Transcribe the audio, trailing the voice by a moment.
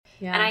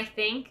Yeah. And I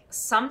think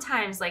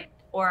sometimes like,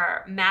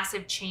 or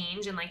massive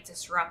change and like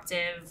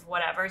disruptive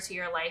whatever to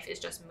your life is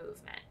just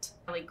movement,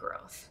 like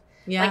growth.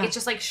 Yeah. Like it's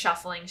just like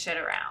shuffling shit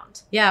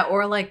around. Yeah,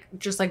 or like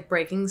just like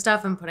breaking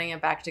stuff and putting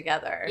it back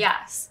together.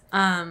 Yes.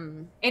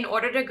 In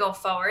order to go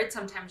forward,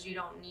 sometimes you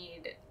don't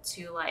need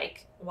to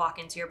like walk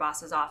into your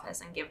boss's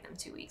office and give them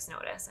 2 weeks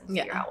notice and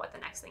figure out what the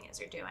next thing is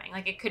you're doing.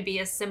 Like it could be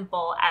as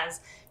simple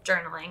as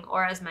journaling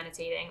or as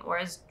meditating or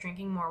as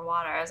drinking more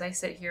water, as I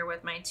sit here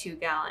with my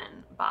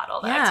 2-gallon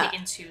bottle that I've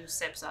taken 2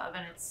 sips of,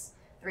 and it's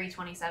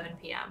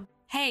 3:27 p.m.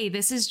 Hey,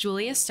 this is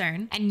Julia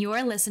Stern, and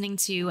you're listening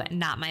to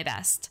Not My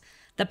Best,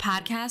 the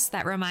podcast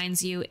that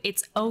reminds you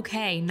it's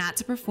okay not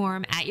to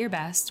perform at your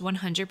best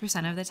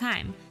 100% of the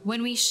time.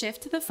 When we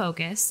shift the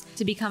focus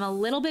to become a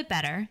little bit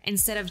better,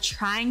 instead of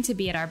trying to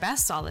be at our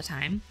best all the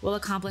time, we'll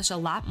accomplish a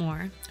lot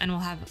more and we'll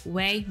have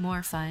way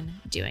more fun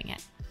doing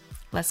it.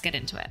 Let's get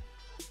into it.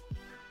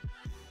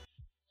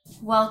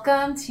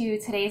 Welcome to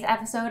today's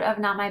episode of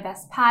Not My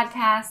Best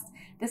podcast.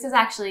 This is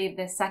actually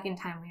the second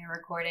time we are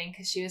recording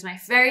because she was my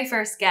very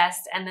first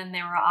guest and then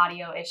there were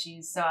audio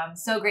issues. So I'm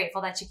so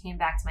grateful that she came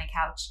back to my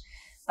couch.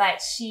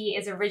 But she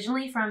is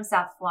originally from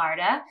South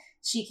Florida.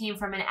 She came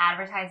from an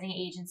advertising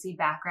agency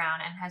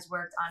background and has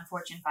worked on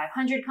Fortune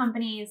 500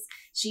 companies.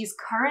 She's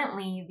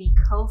currently the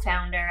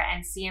co-founder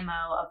and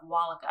CMO of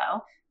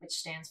Walico, which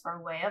stands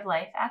for Way of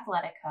Life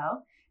Athletic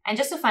Co. And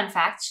just a fun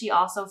fact, she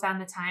also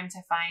found the time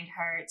to find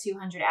her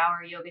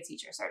 200-hour yoga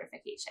teacher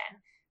certification.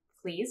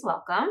 Please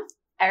welcome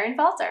Erin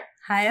Felter.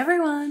 Hi,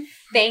 everyone.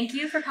 Thank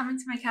you for coming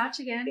to my couch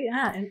again.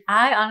 Yeah, and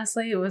I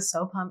honestly was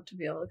so pumped to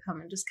be able to come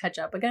and just catch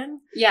up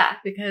again. Yeah.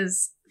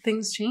 Because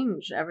things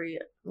change every,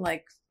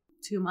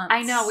 2 months.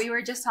 I know. We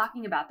were just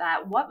talking about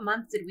that. What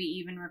month did we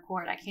even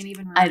record? I can't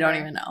even remember. I don't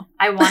even know.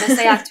 I want to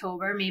say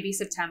October, maybe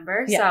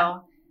September. Yeah.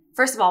 So,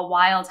 first of all,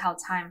 wild how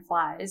time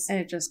flies.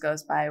 It just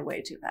goes by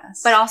way too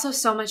fast. But also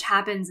so much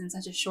happens in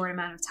such a short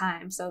amount of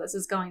time. So this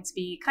is going to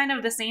be kind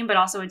of the same, but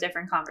also a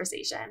different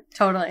conversation.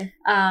 Totally.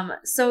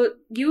 So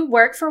you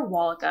work for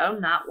Walico,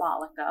 not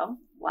Walico.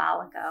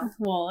 Walico,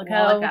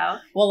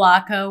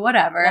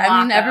 whatever. Walico.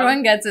 I mean,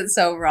 everyone gets it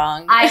so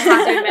wrong. I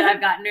have to admit, I've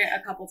gotten it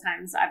a couple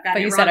times. I've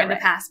gotten it wrong in the right.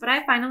 past, but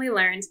I finally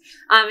learned.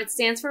 It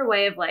stands for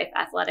Way of Life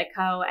Athletic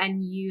Co.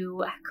 And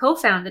you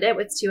co-founded it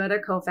with 2 other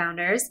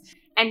co-founders.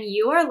 And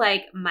you are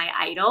like my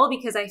idol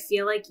because I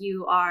feel like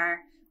you are,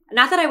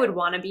 not that I would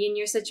want to be in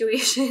your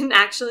situation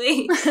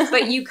actually,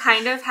 but you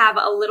kind of have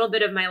a little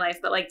bit of my life,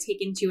 but like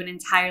taken to an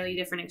entirely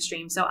different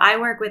extreme. So I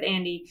work with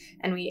Andy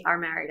and we are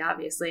married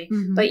obviously,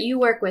 but you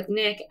work with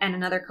Nick and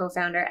another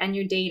co-founder and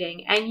you're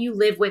dating and you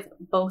live with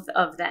both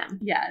of them.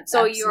 Yeah.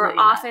 So your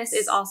office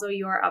is also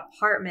your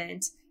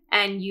apartment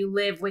and you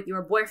live with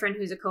your boyfriend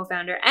who's a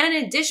co-founder and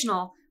an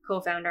additional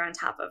co-founder on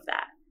top of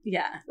that.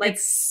 Yeah. Like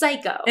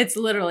psycho. It's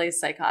literally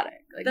psychotic.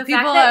 Like the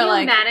people fact that are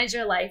you manage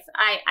your life,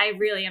 I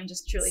really am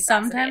just truly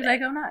sometimes fascinated. I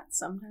go nuts.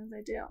 Sometimes I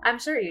do. I'm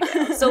sure you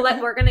do. So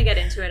we're going to get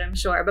into it, I'm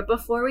sure. But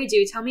before we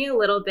do, tell me a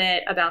little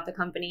bit about the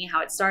company,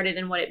 how it started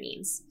and what it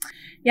means.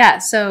 Yeah.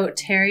 So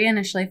Terry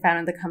initially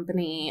founded the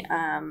company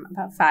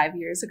about 5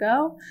 years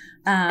ago.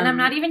 And I'm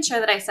not even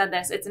sure that I said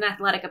this. It's an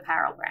athletic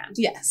apparel brand.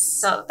 Yes.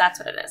 So that's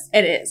what it is.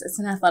 It is. It's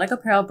an athletic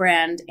apparel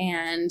brand.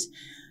 And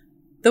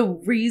the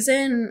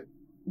reason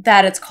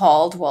that it's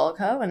called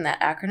Walico and that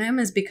acronym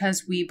is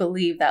because we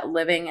believe that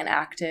living an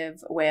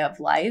active way of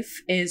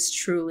life is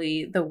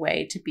truly the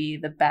way to be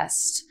the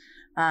best,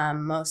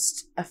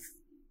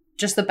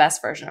 just the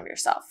best version of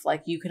yourself.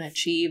 Like you can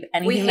achieve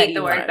anything that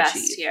you want to achieve. We hate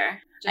the word best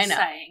here. Just I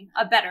know. saying.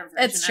 A better version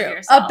it's true. of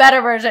yourself. A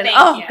better version.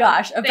 Thank you.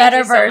 Gosh. Thank better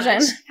you so version.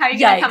 Much. How are you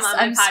going to come on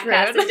my I'm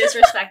podcast screwed. and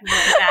disrespect me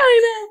like that?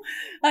 I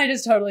know. I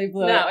just totally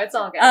blew it. No, it's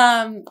all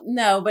good.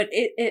 No, but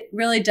it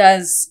really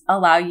does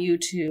allow you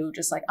to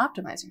just like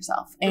optimize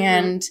yourself. Mm-hmm.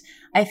 And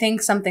I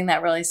think something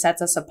that really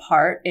sets us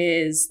apart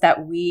is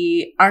that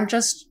we aren't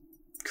just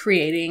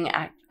creating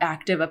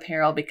active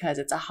apparel because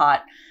it's a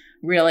hot,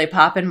 really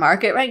poppin'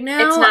 market right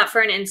now. It's not for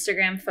an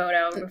Instagram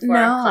photo before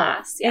a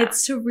class. Yeah.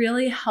 It's to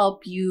really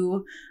help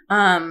you.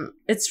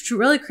 It's to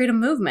really create a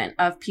movement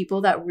of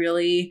people that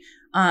really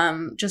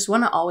just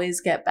want to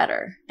always get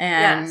better.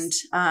 And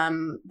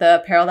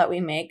the apparel that we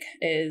make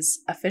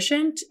is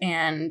efficient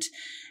and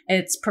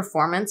it's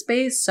performance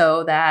based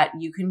so that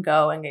you can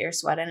go and get your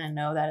sweat in and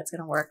know that it's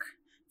going to work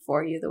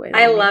for you the way that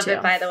I you love need it,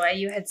 to. by the way.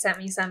 You had sent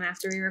me some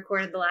after we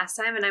recorded the last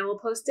time, and I will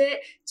post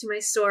it to my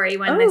story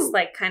when this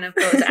like kind of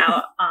goes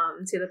out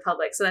to the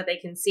public so that they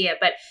can see it.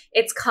 But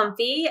it's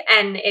comfy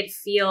and it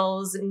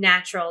feels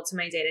natural to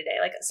my day-to-day.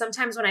 Like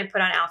sometimes when I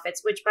put on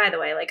outfits, which by the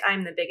way, like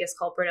I'm the biggest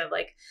culprit of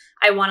like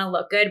I want to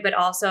look good, but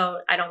also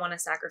I don't want to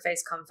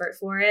sacrifice comfort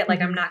for it.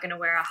 Like I'm not going to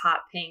wear a hot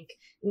pink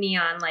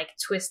neon like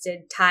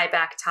twisted tie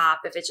back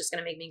top if it's just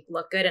going to make me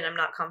look good and I'm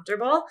not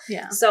comfortable.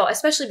 Yeah. So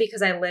especially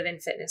because I live in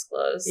fitness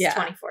clothes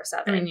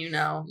 24/7. I mean, you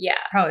know, yeah,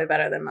 probably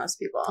better than most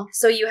people.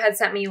 So you had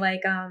sent me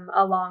like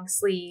a long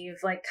sleeve,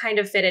 like kind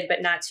of fitted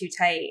but not too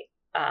tight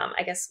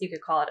I guess you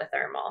could call it a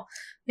thermal.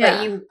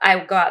 Yeah. But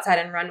I go outside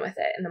and run with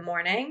it in the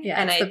morning. Yeah,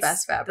 and it's the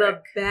best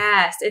fabric. The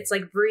best. It's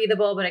like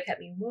breathable, but it kept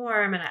me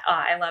warm, and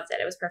I loved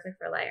it. It was perfect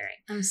for layering.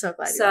 I'm so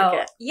glad you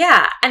like it.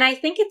 Yeah, and I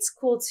think it's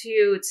cool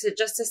to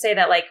say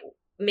that like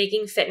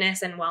making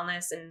fitness and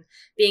wellness and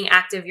being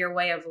active your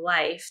way of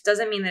life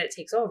doesn't mean that it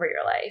takes over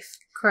your life.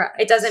 Correct.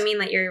 It doesn't mean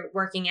that you're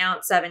working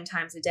out 7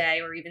 times a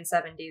day or even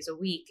 7 days a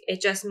week. It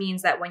just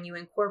means that when you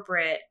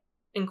incorporate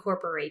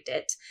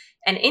it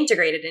and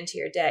integrate it into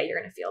your day, you're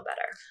going to feel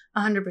better.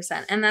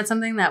 100%. And that's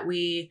something that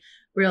we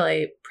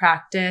really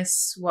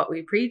practice what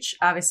we preach.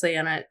 Obviously,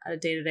 on a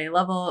day-to-day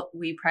level,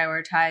 we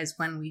prioritize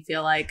when we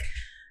feel like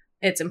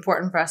it's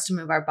important for us to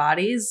move our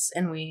bodies,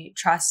 and we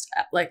trust,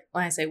 like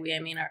when I say we, I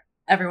mean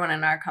everyone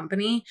in our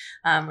company,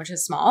 which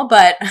is small,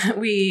 but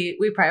we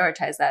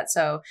prioritize that.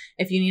 So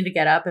if you need to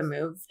get up and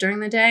move during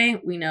the day,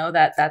 we know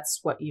that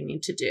that's what you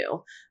need to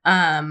do.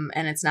 And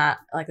it's not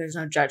like there's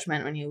no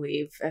judgment when you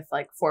leave if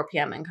like 4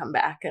 p.m. and come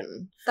back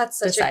and that's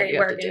such a great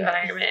work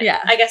environment.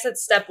 Yeah. I guess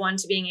it's step 1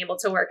 to being able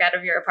to work out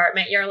of your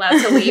apartment. You're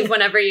allowed to leave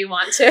whenever you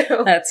want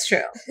to. That's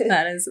true.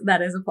 That is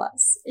a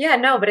plus. Yeah,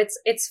 no, but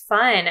it's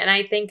fun. And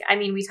I think, I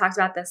mean, we talked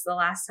about this the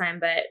last time,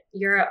 but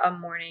you're a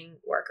morning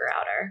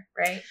worker-outer,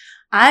 right?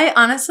 I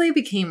honestly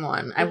became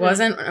one. I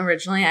wasn't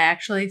originally. I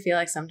actually feel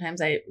like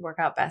sometimes I work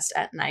out best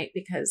at night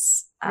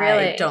because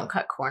I don't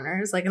cut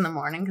corners like in the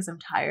morning because I'm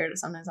tired.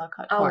 Sometimes I'll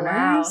cut corners.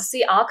 Wow.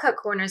 See, I'll cut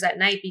corners at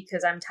night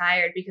because I'm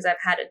tired because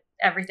I've had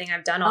everything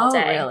I've done all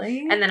day.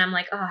 Really? And then I'm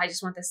like, I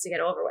just want this to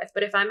get over with.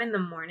 But if I'm in the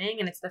morning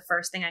and it's the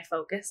first thing I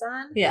focus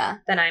on,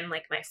 then I'm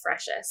like my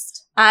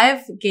freshest.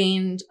 I've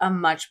gained a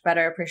much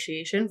better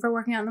appreciation for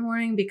working out in the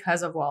morning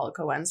because of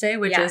Wallacco Wednesday,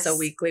 which is a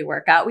weekly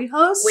workout we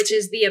host. Which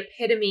is the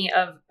epitome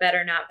of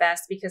better, not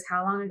best, because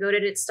how long ago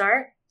did it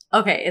start?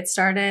 Okay, it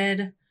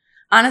started...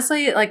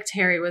 Honestly, like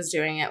Terry was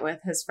doing it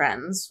with his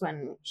friends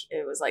when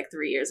it was like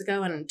 3 years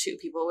ago and 2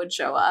 people would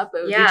show up.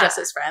 It would be just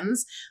his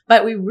friends.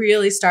 But we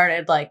really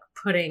started like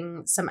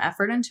putting some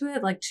effort into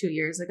it like 2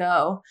 years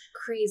ago.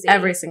 Crazy.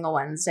 Every single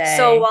Wednesday.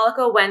 So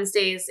Wallacco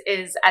Wednesdays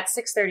is at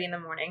 6:30 in the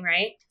morning,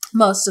 right?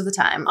 Most of the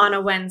time. On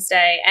a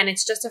Wednesday. And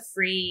it's just a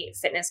free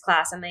fitness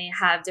class. And they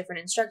have different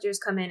instructors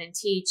come in and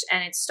teach.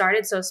 And it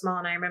started so small.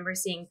 And I remember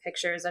seeing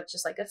pictures of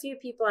just like a few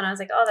people. And I was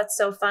like, oh, that's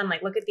so fun.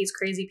 Like, look at these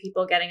crazy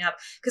people getting up.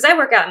 Because I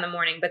work out in the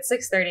morning, but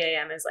 6:30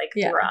 a.m. is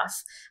like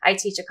rough. I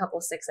teach a couple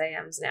 6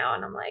 a.m.s now.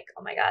 And I'm like,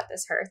 oh my God,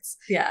 this hurts.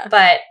 Yeah.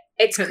 But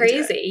it's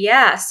crazy.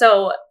 Yeah.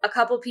 So a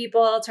couple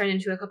people turned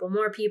into a couple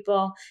more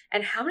people.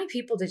 And how many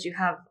people did you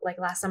have like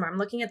last summer? I'm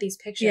looking at these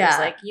pictures.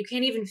 Like you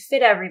can't even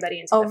fit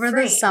everybody into over the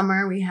frame. The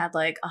summer, we had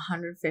like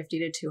 150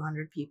 to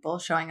 200 people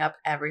showing up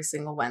every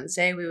single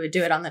Wednesday. We would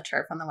do it on the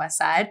turf on the west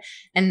side.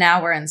 And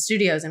now we're in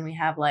studios and we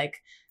have like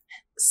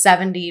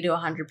 70 to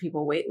 100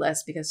 people wait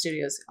list because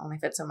studios only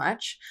fit so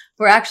much.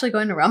 We're actually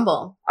going to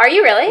Rumble. Are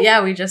you really?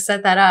 Yeah, we just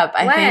set that up.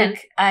 When?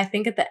 I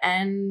think at the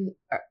end,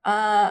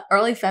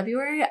 early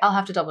February. I'll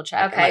have to double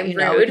check. Okay,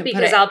 rude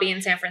because I'll be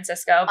in San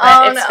Francisco,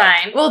 but it's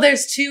fine. Well,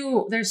 there's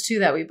two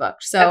that we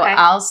booked, so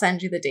I'll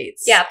send you the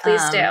dates. Yeah,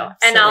 please do,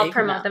 and I'll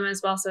promote them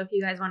as well. So if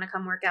you guys want to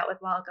come work out with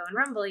Wallacco and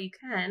Rumble, you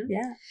can.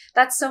 Yeah,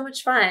 that's so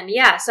much fun.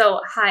 Yeah, so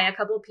a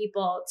couple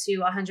people to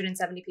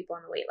 170 people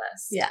on the wait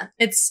list. Yeah,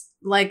 it's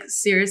like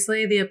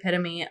seriously the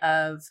epitome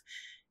of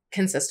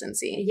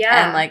consistency.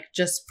 Yeah. And like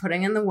just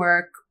putting in the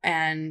work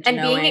and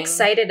being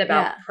excited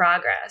about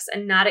progress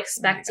and not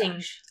expecting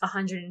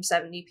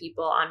 170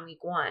 people on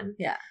week 1.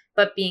 Yeah.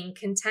 But being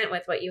content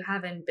with what you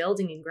have and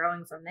building and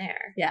growing from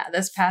there. Yeah.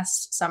 This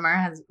past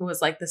summer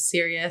was like the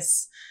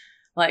serious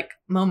like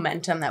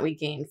momentum that we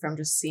gained from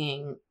just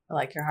seeing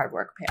like your hard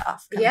work pay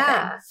off.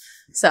 Yeah.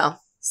 So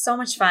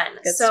much fun.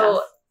 Good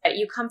stuff.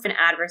 You come from an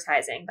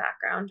advertising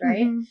background,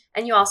 right? Mm-hmm.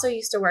 And you also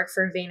used to work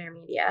for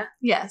VaynerMedia.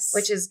 Yes.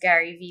 Which is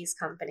Gary Vee's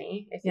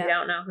company. If you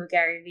don't know who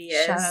Gary Vee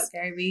is. Shout out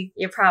Gary Vee.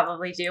 You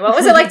probably do. What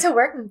was it like to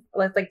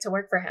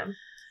work for him?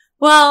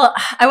 Well,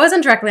 I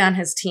wasn't directly on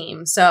his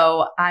team,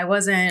 so I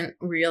wasn't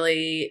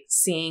really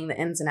seeing the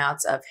ins and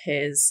outs of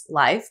his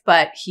life,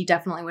 but he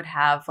definitely would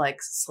have like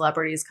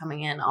celebrities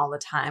coming in all the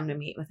time to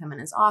meet with him in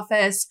his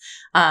office.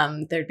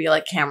 There'd be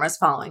like cameras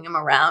following him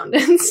around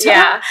and stuff.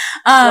 Yeah,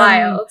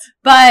 wild.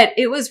 But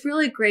it was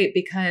really great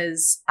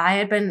because I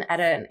had been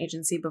at an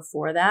agency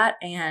before that,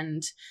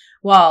 and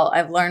while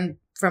I've learned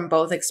from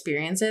both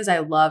experiences, I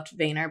loved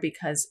Vayner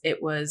because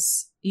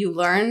you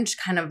learned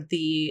kind of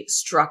the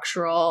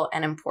structural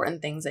and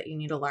important things that you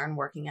need to learn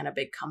working at a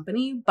big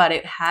company, but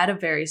it had a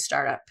very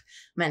startup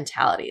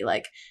mentality.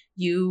 Like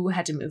you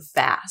had to move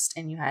fast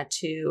and you had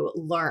to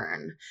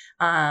learn,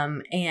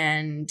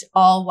 and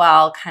all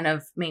while kind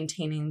of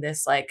maintaining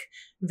this like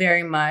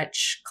very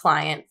much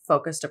client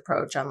focused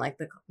approach on like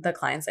the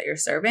clients that you're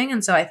serving.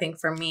 And so I think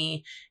for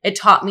me, it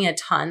taught me a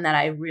ton that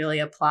I really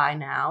apply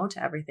now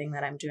to everything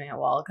that I'm doing at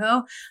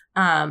Wallaco.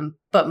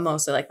 But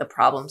mostly like the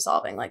problem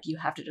solving, like you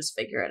have to just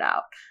figure it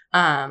out.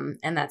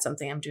 And that's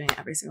something I'm doing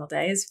every single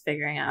day, is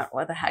figuring out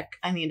what the heck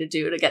I need to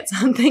do to get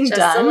something done.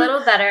 Just a little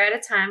better at a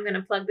time. I'm going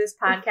to plug this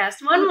podcast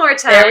one more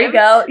time. There we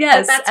go.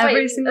 Yes, that's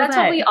every single day. That's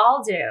what we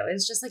all do,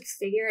 is just like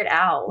figure it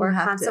out. We're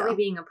have constantly to.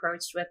 being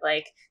approached with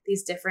like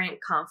these different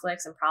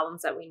conflicts and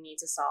problems that we need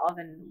to solve.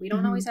 And we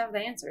don't always have the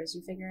answers.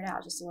 You figure it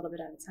out just a little bit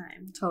at a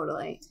time.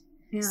 Totally.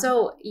 Yeah.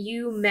 So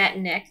you met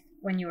Nick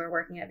when you were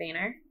working at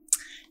Vayner?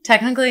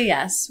 Technically,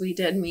 yes, we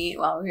did meet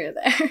while we were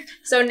there.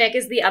 So Nick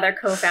is the other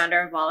co-founder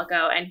of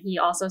Wallaco, and he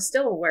also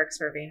still works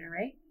for Vayner,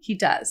 right? He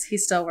does. He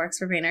still works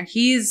for Vayner.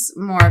 He's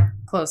more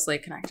closely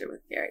connected with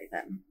Gary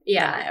than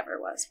I ever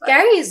was. But.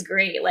 Gary is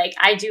great. Like,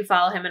 I do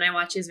follow him and I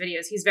watch his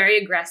videos. He's very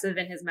aggressive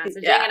in his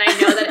messaging. Yeah. And I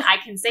know that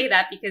I can say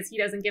that because he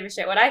doesn't give a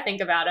shit what I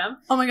think about him.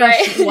 Oh my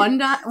gosh. But One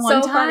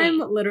so time,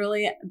 funny.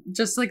 literally,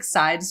 just like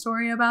side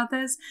story about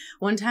this.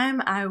 One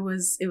time it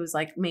was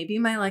like maybe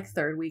my like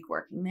third week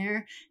working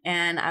there.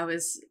 And I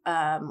was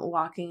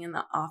walking in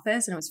the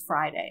office and it was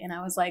Friday. And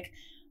I was like,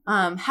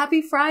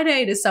 happy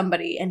Friday to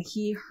somebody, and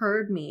he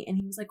heard me and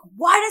he was like,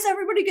 why does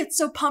everybody get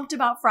so pumped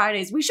about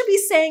Fridays? We should be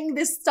saying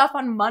this stuff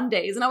on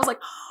Mondays. And I was like,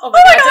 oh my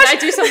God, did I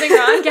do something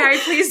wrong? Gary,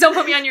 please don't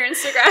put me on your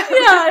Instagram.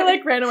 Yeah, I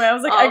like ran away. I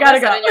was like, I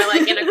gotta go. And you're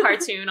like in a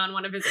cartoon on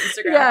one of his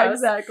Instagram Yeah,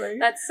 posts. exactly.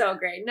 That's so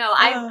great. No,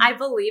 I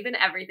believe in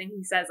everything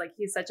he says. Like,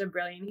 he's such a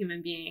brilliant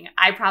human being.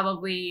 I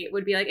probably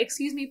would be like,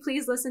 excuse me,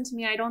 please listen to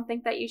me. I don't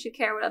think that you should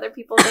care what other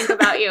people think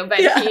about you. But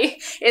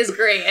he is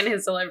great in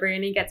his delivery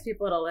and he gets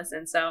people to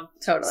listen. So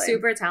totally.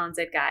 Super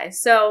talented guy.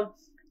 So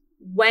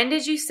when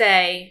did you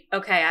say,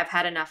 okay, I've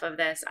had enough of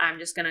this. I'm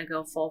just going to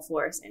go full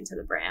force into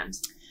the brand?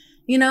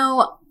 You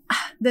know,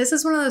 this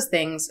is one of those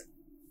things.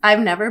 I've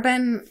never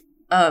been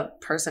a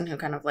person who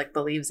kind of like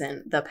believes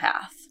in the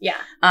path. Yeah.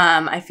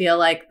 I feel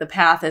like the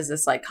path is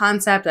this like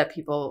concept that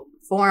people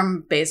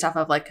form based off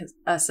of like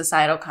a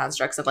societal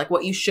constructs of like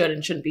what you should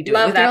and shouldn't be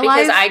doing with your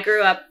life. Because I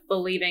grew up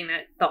believing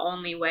that the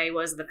only way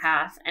was the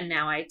path, and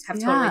now I have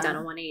totally done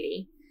a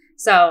 180.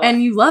 So,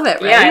 and you love it,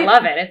 right? Yeah, I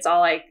love it. It's all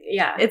like,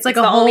 it's like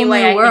the a whole only new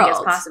way world. I think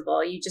is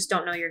possible. You just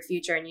don't know your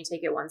future and you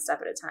take it one step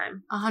at a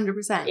time.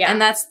 100%. Yeah.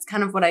 And that's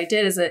kind of what I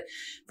did. Is that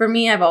for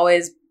me, I've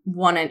always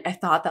I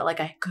thought that like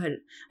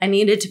I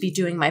needed to be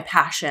doing my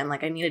passion.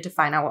 Like I needed to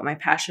find out what my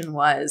passion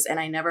was. And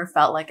I never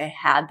felt like I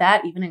had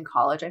that. Even in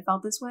college, I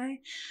felt this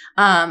way.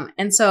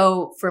 And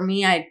so for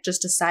me, I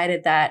just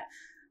decided that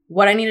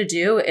what I need to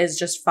do is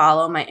just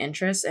follow my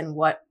interests and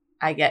what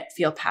I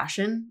feel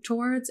passion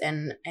towards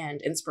and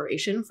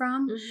inspiration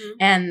from. Mm-hmm.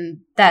 And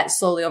that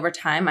slowly over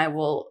time, I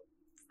will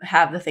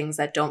have the things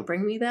that don't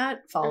bring me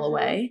that fall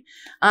away.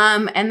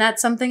 And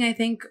that's something I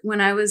think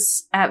when I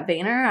was at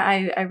Vayner,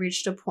 I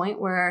reached a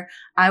point where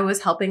I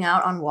was helping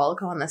out on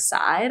Wallaco on the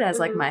side as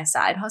like my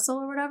side hustle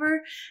or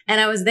whatever. And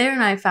I was there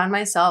and I found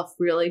myself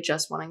really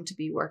just wanting to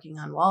be working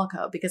on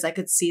Wallaco because I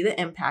could see the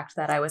impact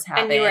that I was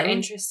having. And you were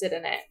interested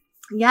in it.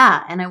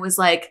 Yeah. And I was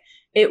like,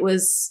 it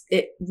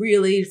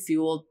really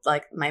fueled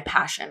like my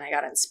passion. I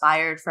got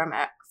inspired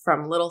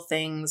from little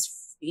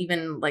things,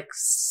 even like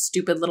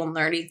stupid little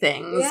nerdy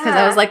things. Cause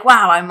I was like,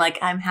 wow,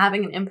 I'm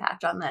having an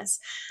impact on this.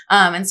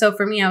 And so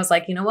for me, I was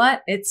like, you know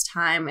what? It's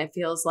time. It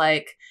feels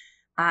like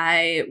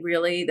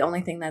the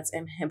only thing that's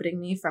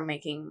inhibiting me from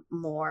making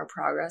more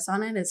progress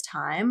on it is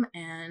time.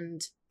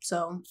 And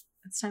so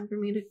it's time for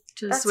me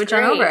to switch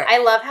on over. I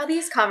love how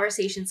these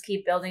conversations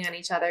keep building on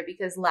each other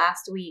because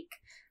last week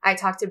I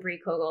talked to Brie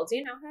Kogel. Do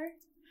you know her?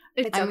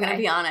 I'm going to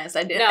be honest.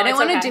 I didn't No,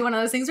 want to do one of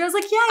those things where I was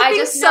like, yeah, I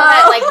think just so. know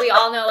that like we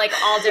all know like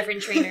all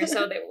different trainers.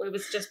 So that it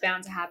was just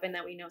bound to happen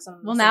that we know some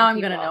of the Well, same now I'm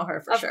people. going to know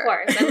her for sure. Of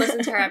course. And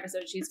listen to her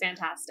episode. She's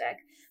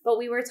fantastic. But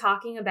we were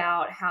talking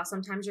about how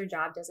sometimes your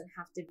job doesn't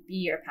have to be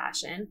your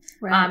passion.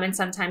 Right. And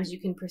sometimes you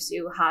can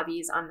pursue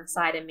hobbies on the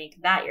side and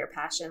make that your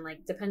passion,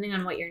 like depending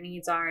on what your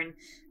needs are. And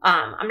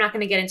I'm not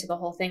going to get into the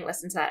whole thing.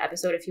 Listen to that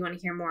episode if you want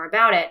to hear more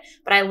about it.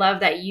 But I love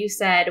that you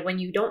said when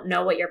you don't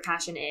know what your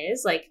passion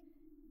is, like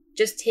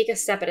just take a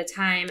step at a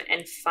time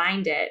and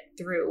find it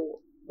through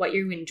what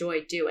you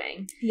enjoy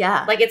doing.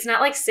 Yeah. Like it's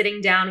not like sitting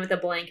down with a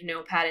blank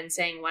notepad and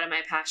saying, what am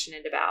I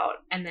passionate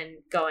about? And then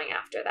going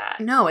after that.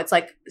 No, it's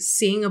like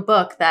seeing a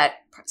book that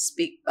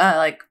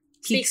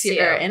piques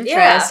your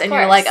interest and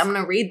you're like, I'm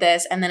going to read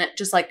this. And then it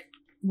just like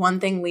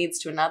one thing leads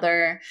to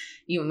another.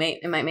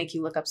 It might make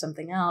you look up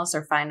something else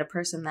or find a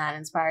person that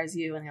inspires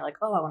you. And you're like,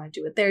 oh, I want to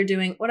do what they're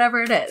doing,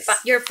 whatever it is.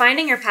 You're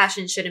finding your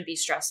passion shouldn't be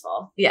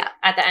stressful. Yeah.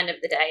 At the end of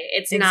the day,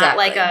 it's not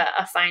like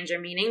a find your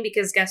meaning,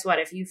 because guess what?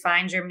 If you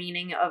find your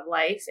meaning of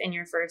life in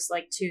your first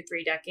like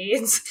 2-3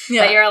 decades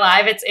that you're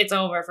alive, it's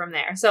over from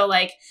there. So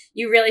like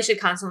you really should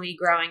constantly be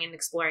growing and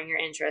exploring your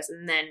interests.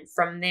 And then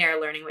from there,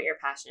 learning what you're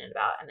passionate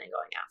about and then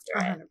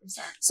going after 100%.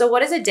 it. So what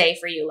does a day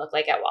for you look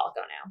like at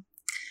Wallaco now?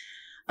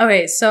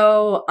 Okay,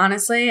 so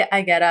honestly,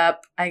 I get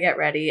up, I get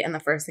ready, and the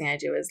first thing I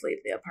do is leave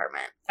the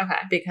apartment. Okay.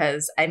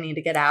 Because I need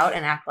to get out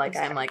and act like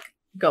I'm like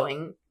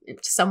going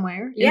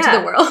somewhere Yeah. into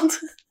the world.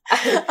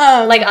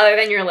 Like other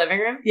than your living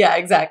room? Yeah,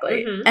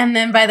 exactly. Mhm. And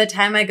then by the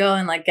time I go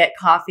and like get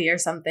coffee or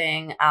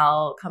something,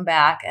 I'll come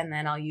back and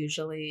then I'll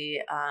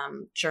usually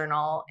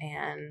journal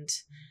and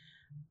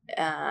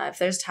if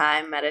there's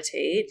time,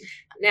 meditate.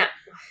 Now,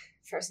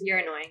 first, you're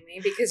annoying me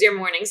because your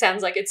morning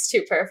sounds like it's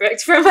too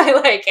perfect for my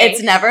liking.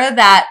 It's never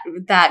that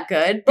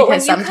good But when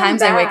because you come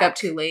sometimes I wake up back-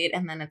 too late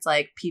and then it's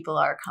like people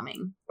are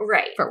coming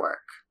right. for work.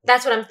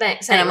 That's what I'm saying.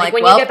 And I'm like,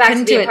 when well, you get back to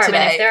couldn't the do it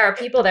apartment, today. if there are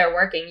people there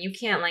working, you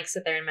can't like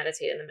sit there and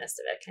meditate in the midst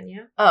of it, can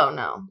you? Oh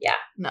no. Yeah.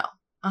 No.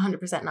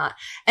 100% not.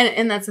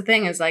 And that's the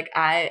thing is like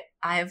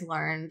I've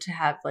learned to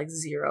have like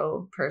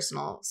zero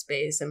personal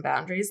space and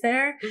boundaries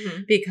there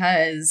Mm-hmm.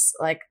 because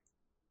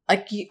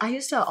I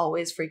used to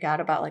always freak out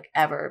about like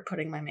ever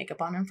putting my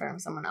makeup on in front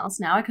of someone else.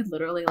 Now I could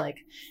literally like,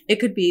 it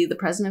could be the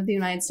president of the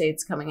United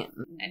States coming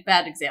in.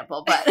 Bad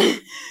example, but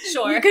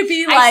Sure. it could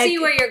be like I see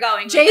where you're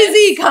going with Jay-Z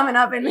this. coming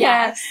up in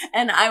Yes.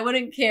 there, and I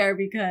wouldn't care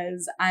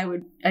because I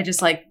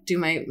just like do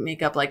my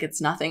makeup like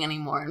it's nothing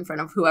anymore in front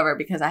of whoever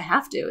because I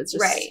have to. It's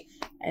just Right.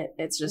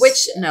 It's just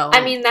Which, no.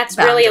 I mean, that's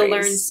really a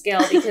boundaries. learned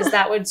skill because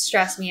that would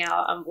stress me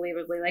out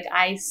unbelievably. Like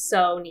I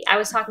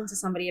was talking to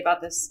somebody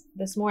about this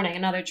morning,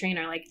 another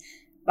trainer, like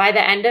by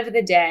the end of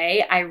the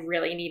day, I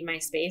really need my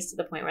space to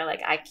the point where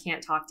like I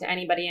can't talk to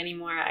anybody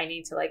anymore. I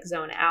need to like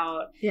zone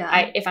out.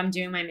 Yeah. If I'm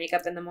doing my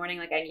makeup in the morning,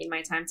 like I need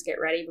my time to get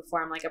ready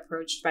before I'm like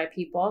approached by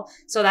people.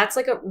 So that's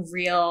like a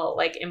real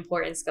like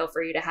important skill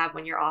for you to have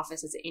when your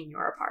office is in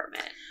your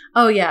apartment.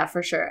 Oh yeah,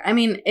 for sure. I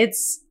mean,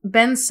 it's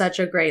been such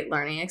a great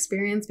learning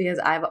experience because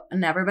I've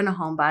never been a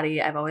homebody.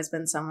 I've always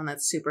been someone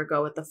that's super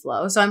go with the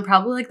flow. So I'm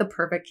probably like the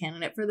perfect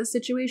candidate for this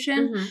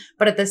situation. Mhm.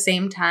 But at the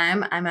same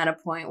time, I'm at a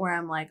point where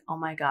I'm like, oh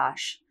my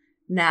gosh,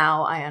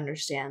 now I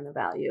understand the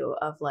value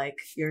of like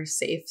your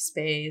safe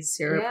space,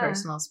 your Yeah.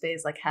 personal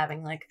space, like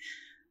having like,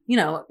 you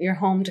know, your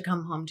home to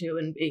come home to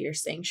and be your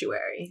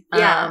sanctuary.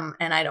 Yeah.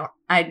 And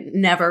I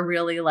never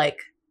really like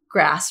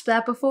grasped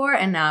that before.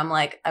 And now I'm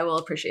like, I will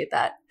appreciate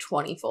that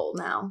 20-fold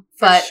now.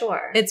 For But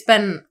sure. it's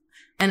been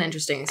an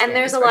interesting experience. And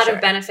there's a for lot sure.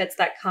 of benefits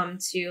that come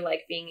to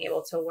like being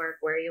able to work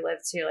where you live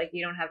too. Like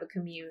you don't have a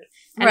commute.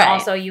 And Right.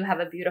 also you have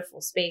a beautiful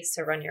space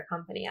to run your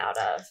company out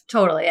of.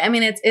 Totally. I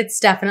mean, it's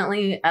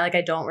definitely like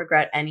I don't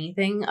regret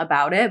anything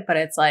about it, but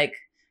it's like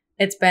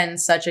it's been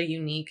such a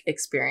unique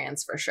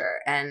experience for sure.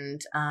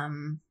 And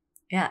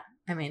yeah,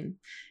 I mean,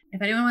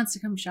 if anyone wants to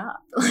come shop,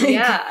 like,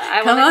 Yeah.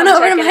 I come wanna on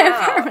over to check my it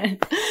out.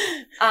 apartment.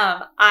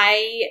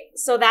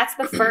 So that's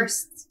the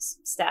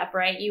first step,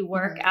 right? You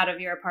work Mhm. out of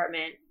your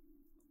apartment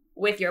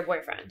with your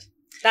boyfriend.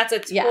 That's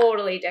a Yeah.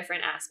 totally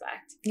different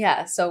aspect.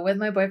 Yeah, so with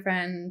my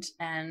boyfriend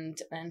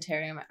and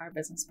Terry, our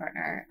business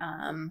partner,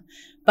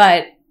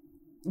 but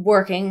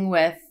working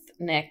with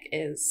Nick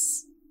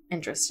is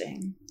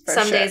interesting. For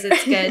Some sure. days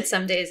it's good,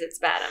 some days it's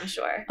bad, I'm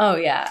sure. Oh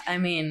yeah, I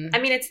mean,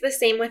 It's the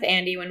same with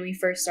Andy when we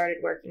first started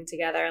working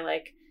together.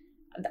 Like,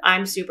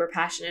 I'm super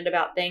passionate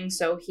about things,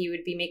 so he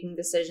would be making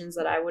decisions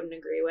that I wouldn't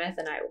agree with,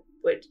 and I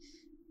would,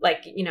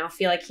 like, you know,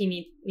 feel like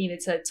he needed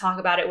to talk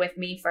about it with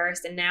me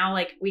first. And now,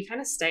 like, we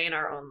kind of stay in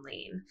our own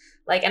lane.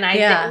 Like, and I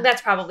think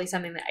that's probably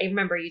something that I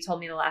remember you told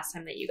me the last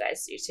time that you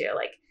guys do too.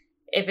 Like,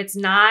 if it's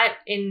not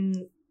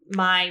in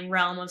my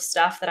realm of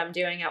stuff that I'm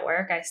doing at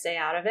work, I stay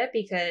out of it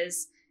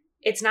because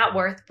it's not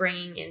worth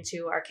bringing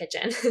into our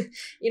kitchen.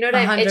 You know what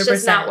I mean? It's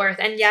just not 100%. worth.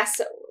 And yes,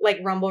 like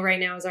Rumble right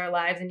now is our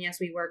lives. And yes,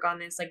 we work on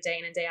this like day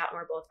in and day out and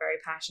we're both very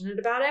passionate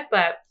about it,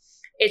 but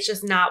it's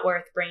just not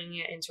worth bringing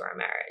it into our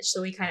marriage.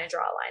 So we kind of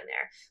draw a line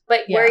there. But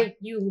where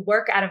you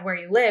work out of where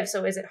you live.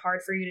 So is it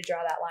hard for you to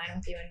draw that line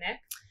with you and Nick?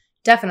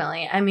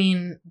 definitely. I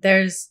mean,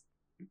 there's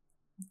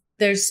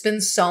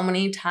been so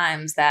many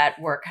times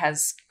that work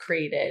has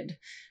created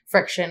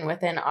friction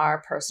within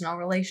our personal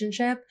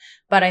relationship.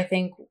 But I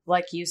think,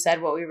 like you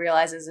said, what we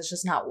realize is it's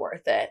just not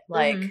worth it.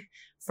 Like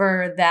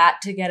for that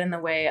to get in the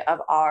way of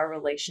our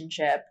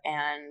relationship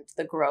and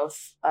the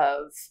growth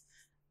of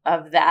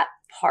that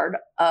part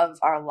of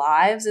our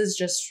lives is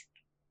just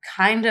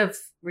kind of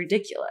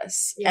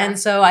ridiculous. Yeah. And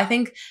so I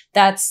think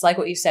that's like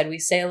what you said, we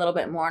stay a little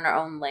bit more in our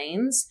own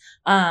lanes.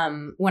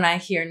 When I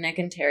hear Nick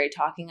and Terry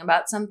talking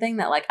about something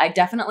that like I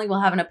definitely will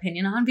have an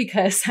opinion on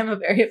because I'm a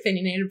very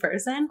opinionated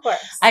person. Of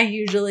course.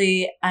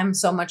 I'm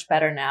so much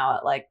better now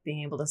at like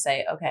being able to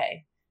say,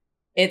 okay,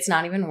 it's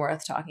not even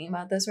worth talking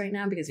about this right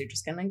now because you're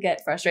just going to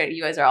get frustrated.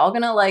 You guys are all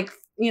going to like,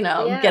 you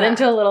know, get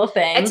into a little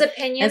thing. It's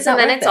opinions, and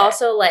then it's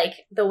also like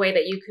the way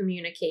that you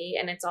communicate,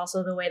 and it's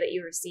also the way that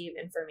you receive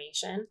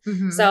information.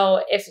 Mhm.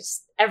 So if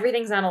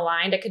everything's not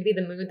aligned, it could be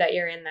the mood that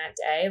you're in that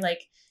day.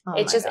 Like Oh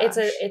it's my just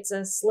gosh. it's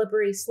a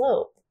slippery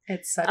slope.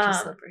 It's such a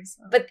slippery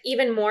slope. But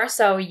even more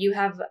so,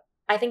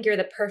 I think you're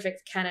the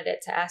perfect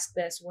candidate to ask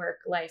this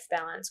work-life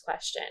balance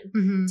question.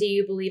 Mhm. Do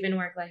you believe in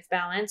work-life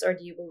balance, or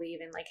do you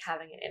believe in like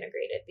having it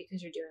integrated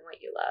because you're doing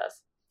what you love?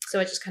 So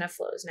it just kind of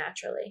flows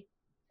naturally.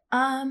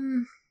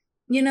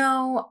 You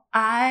know,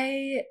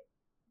 I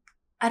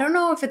don't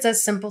know if it's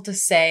as simple to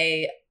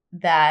say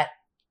that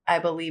I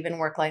believe in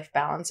work-life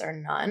balance or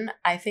none.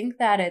 I think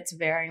that it's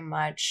very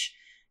much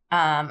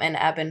an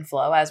ebb and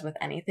flow as with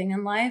anything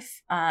in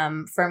life.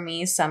 For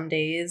me, some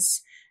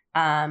days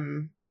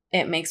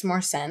it makes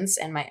more sense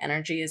and my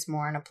energy is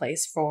more in a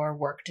place for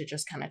work to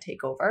just kind of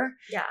take over.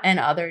 Yeah. And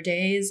other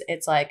days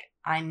it's like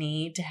I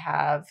need to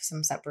have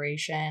some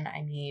separation.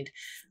 I need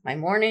my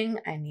morning.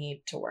 I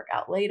need to work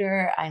out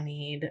later. I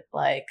need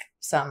like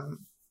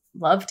some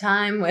love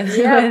time with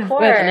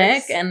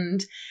Nick,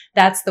 and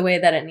that's the way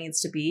that it needs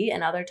to be.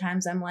 And other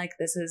times I'm like,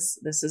 this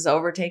is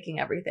overtaking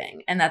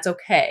everything, and that's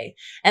okay.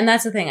 And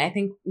that's the thing. I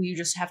think you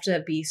just have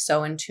to be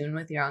so in tune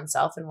with your own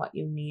self and what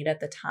you need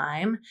at the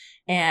time,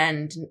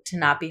 and to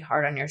not be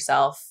hard on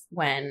yourself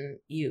when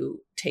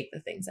you take the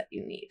things that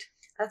you need.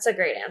 That's a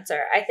great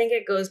answer. I think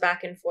it goes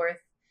back and forth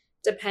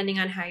depending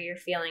on how you're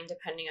feeling,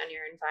 depending on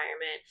your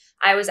environment.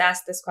 I was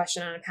asked this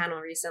question on a panel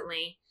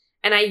recently,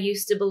 and I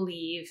used to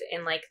believe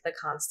in like the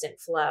constant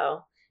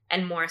flow,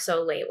 and more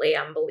so lately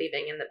I'm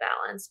believing in the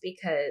balance,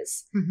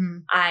 because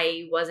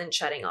I wasn't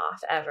shutting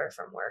off ever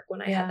from work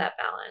when I had that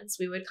balance.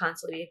 We would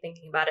constantly be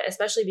thinking about it,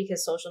 especially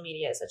because social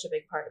media is such a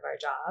big part of our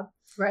job.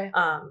 Right.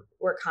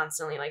 We're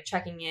constantly like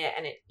checking it,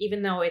 and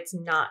even though it's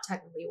not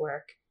technically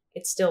work,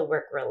 it's still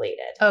work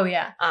related. Oh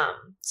yeah.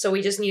 So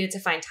we just needed to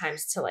find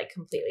times to like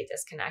completely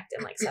disconnect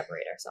and like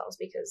separate ourselves,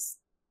 because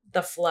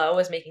the flow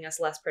was making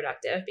us less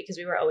productive because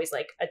we were always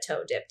like a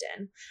toe dipped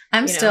in.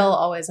 I'm still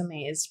always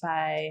amazed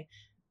by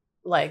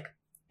like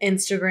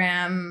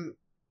Instagram.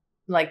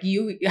 Like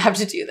you have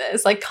to do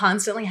this, like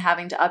constantly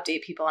having to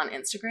update people on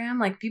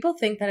Instagram. Like people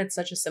think that it's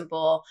such a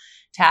simple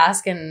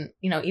task. And,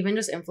 even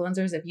just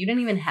influencers, if you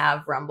didn't even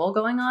have Rumble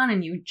going on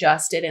and you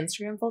just did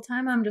Instagram full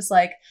time, I'm just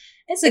like,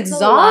 it's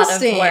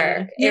exhausting. A lot of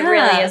work. It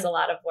really is a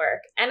lot of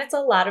work. And it's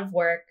a lot of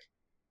work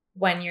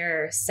when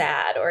you're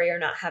sad or you're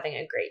not having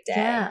a great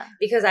day,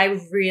 because I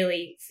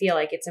really feel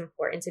like it's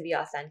important to be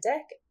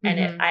authentic,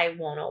 and I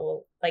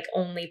won't like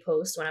only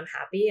post when I'm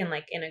happy and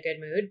like in a good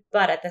mood.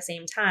 But at the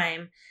same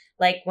time,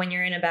 like when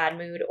you're in a bad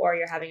mood or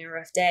you're having a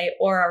rough day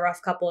or a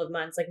rough couple of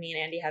months, like me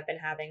and Andy have been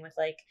having with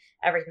like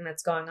everything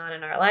that's going on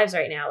in our lives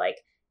right now, like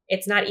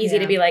it's not easy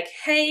to be like,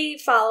 hey,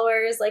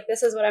 followers, like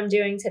this is what I'm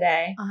doing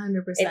today.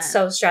 100%. It's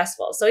so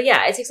stressful. So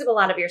yeah, it takes up a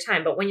lot of your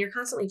time. But when you're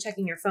constantly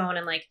checking your phone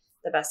and like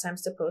the best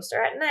times to post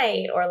are at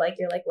night, or like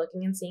you're like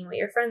looking and seeing what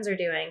your friends are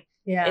doing,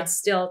 it's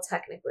still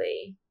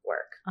technically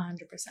work. 100%.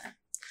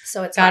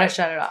 So it's gotta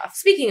shut it off.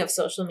 Speaking of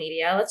social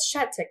media, let's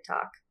chat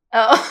TikTok.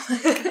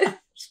 Oh.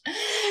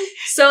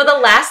 So the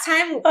last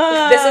time,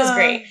 this is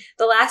great.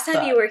 The last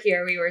time you were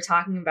here, we were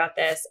talking about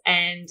this,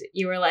 and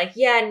you were like,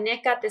 yeah,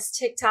 Nick got this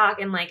TikTok,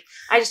 and like,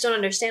 I just don't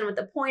understand what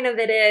the point of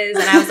it is.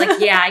 And I was like,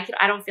 yeah,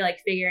 I don't feel like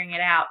figuring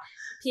it out.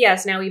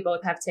 P.S. Now we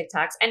both have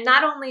TikToks. And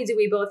not only do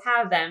we both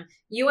have them,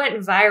 you went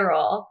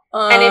viral.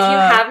 And if you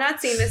have not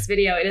seen this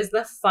video, it is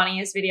the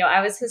funniest video.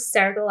 I was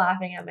hysterical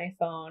laughing at my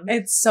phone.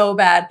 It's so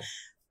bad.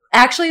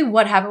 Actually,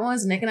 what happened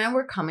was Nick and I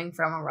were coming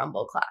from a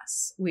Rumble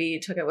class. We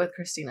took it with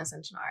Christina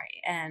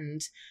Centenari,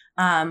 and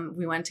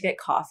we went to get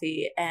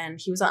coffee, and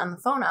he was on the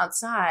phone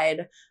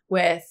outside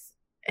with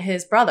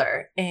his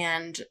brother.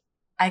 And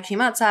I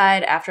came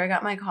outside after I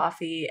got my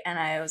coffee, and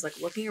I was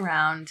like looking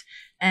around,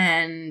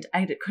 and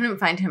I couldn't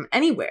find him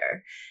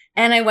anywhere.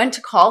 And I went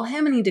to call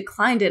him, and he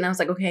declined it. And I was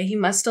like, okay, he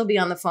must still be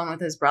on the phone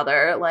with his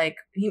brother. Like,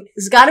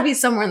 he's got to be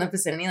somewhere in the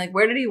vicinity. Like,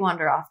 where did he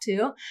wander off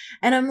to?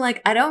 And I'm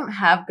like, I don't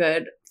have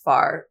good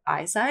far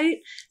eyesight.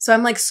 So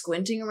I'm like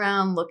squinting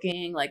around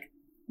looking, like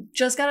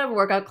just got out of a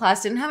workout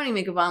class, didn't have any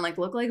makeup on, like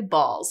look like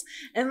balls.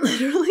 And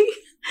literally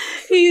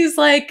he's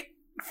like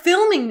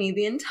filming me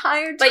the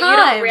entire time. But you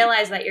don't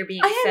realize that you're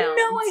being filmed.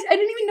 I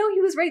didn't even know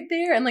he was right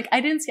there. And like,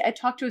 I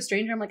talked to a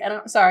stranger. I'm like,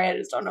 I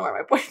just don't know where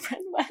my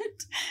boyfriend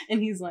went.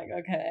 And he's like,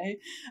 okay.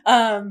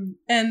 And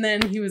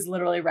then he was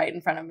literally right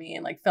in front of me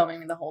and like filming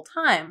me the whole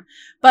time.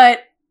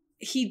 But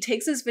he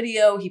takes this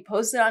video, he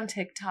posts it on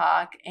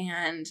TikTok,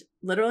 and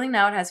literally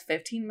now it has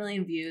 15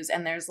 million views,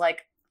 and there's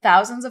like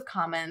thousands of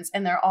comments,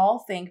 and they're all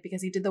think,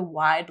 because he did the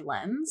wide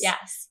lens.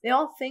 Yes. They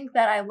all think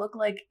that I look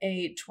like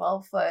a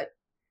 12-foot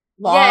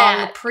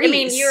long priest. I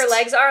mean, your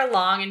legs are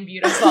long and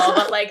beautiful,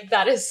 but like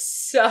that is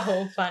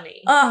so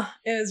funny. Oh,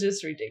 it was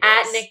just ridiculous.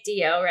 At Nick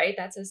Dio, right?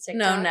 That's his TikTok.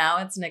 No, now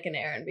it's Nick and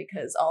Aaron,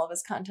 because all of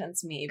his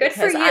content's me. Good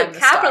for you.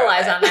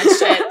 Capitalize on that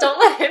shit. Don't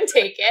let him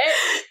take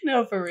it.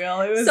 No, for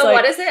real. It was so like,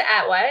 what is it?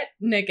 At what?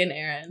 Nick and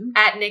Aaron.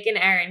 At Nick and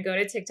Aaron. Go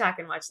to TikTok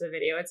and watch the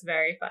video. It's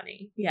very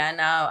funny. Yeah,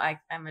 now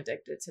I'm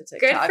addicted to TikTok.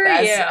 Good for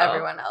as you.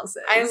 Everyone else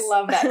is. I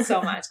love that so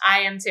much. I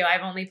am too.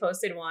 I've only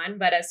posted one,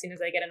 but as soon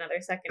as I get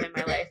another second in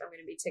my life, I'm going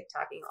to be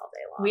TikToking all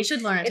day long. We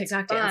should learn a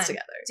TikTok dance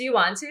together. Do you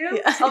want to?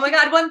 Yeah. Oh my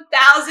God,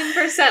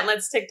 1000%.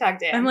 Let's TikTok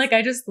dance. I'm like,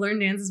 I just learned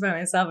dances by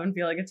myself and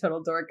feel like a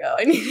total dorko.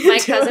 My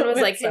cousin was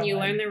like, can you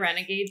learn the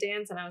renegade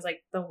dance? And I was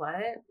like, the what?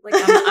 Like,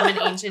 I'm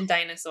an ancient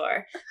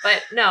dinosaur.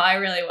 But no, I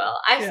really will.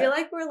 I feel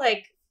like we're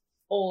like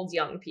old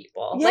young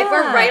people. Yeah. Like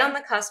we're right on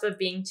the cusp of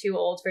being too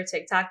old for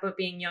TikTok, but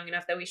being young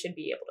enough that we should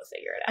be able to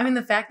figure it out. I mean,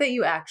 the fact that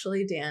you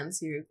actually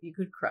dance, you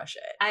could crush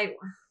it.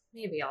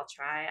 Maybe I'll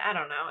try. I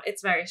don't know.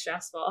 It's very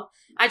stressful.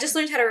 I just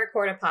learned how to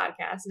record a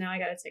podcast. Now I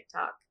got a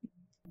TikTok.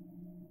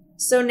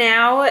 So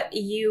now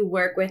you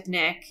work with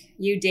Nick,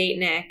 you date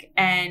Nick,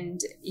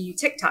 and you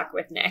TikTok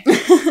with Nick.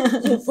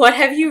 What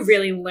have you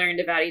really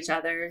learned about each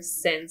other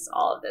since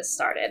all of this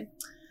started?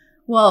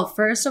 Well,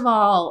 first of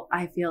all,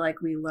 I feel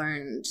like we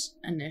learned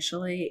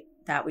initially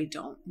that we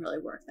don't really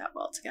work that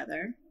well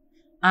together.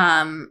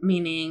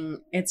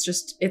 Meaning it's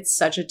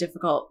such a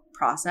difficult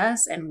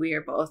process, and we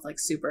are both like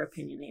super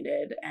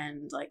opinionated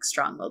and like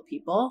strong-willed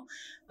people.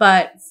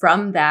 But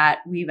from that,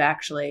 we've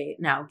actually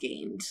now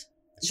gained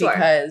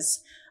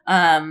because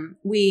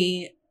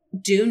we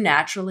do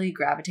naturally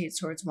gravitate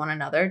towards one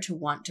another to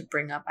want to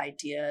bring up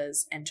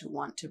ideas and to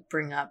want to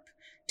bring up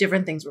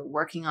different things we're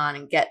working on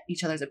and get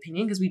each other's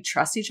opinion because we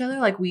trust each other.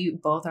 Like we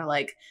both are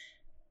like,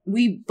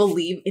 we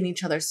believe in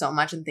each other so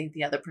much and think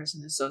the other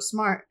person is so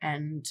smart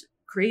and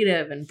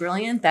creative and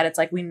brilliant that it's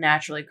like we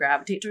naturally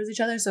gravitate towards each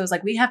other. So it's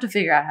like we have to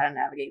figure out how to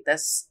navigate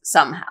this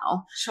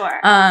somehow.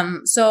 Sure.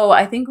 So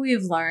I think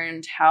we've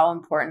learned how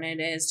important it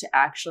is to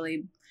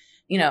actually,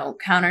 you know,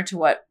 counter to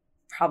what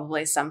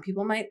probably some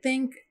people might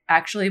think,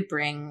 actually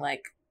bring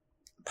like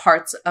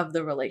parts of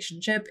the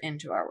relationship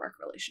into our work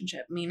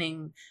relationship,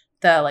 meaning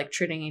the like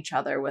treating each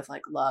other with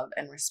like love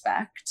and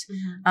respect,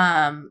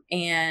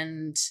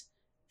 and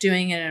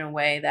doing it in a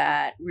way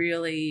that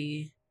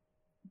really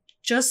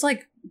just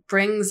like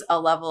brings a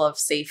level of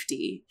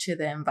safety to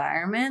the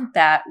environment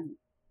that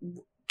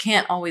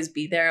can't always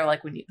be there.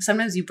 Like when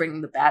sometimes you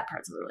bring the bad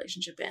parts of the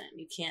relationship in and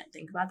you can't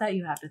think about that.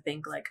 You have to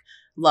think like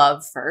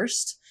love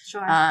first,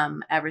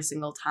 every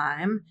single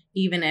time,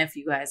 even if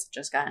you guys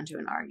just got into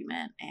an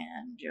argument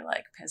and you're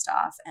like pissed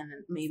off and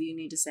maybe you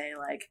need to say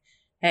like,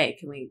 hey,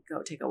 can we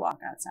go take a walk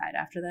outside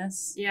after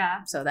this?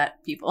 Yeah. So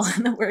that people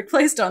in the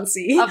workplace don't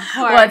see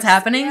what's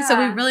happening. Yeah. So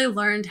we really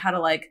learned how to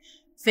like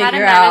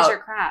figure out how to manage your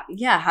crap.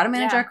 Yeah. How to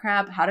manage our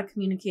crap, how to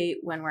communicate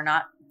when we're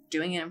not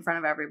doing it in front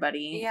of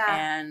everybody.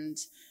 Yeah. And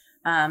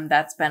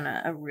that's been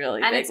a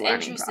really big learning process. And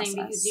it's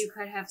interesting because you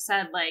could have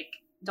said like,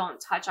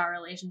 don't touch our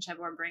relationship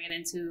or bring it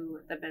into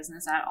the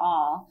business at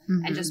all,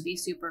 and just be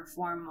super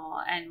formal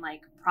and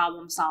like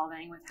problem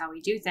solving with how we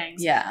do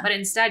things. Yeah. But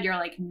instead you're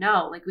like,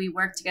 no, like we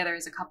work together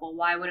as a couple.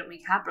 Why wouldn't we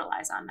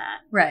capitalize on that?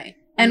 Right.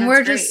 And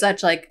we're just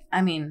such like,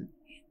 I mean,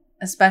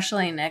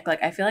 especially Nick,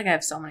 like I feel like I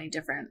have so many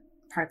different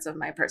parts of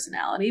my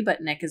personality,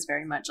 but Nick is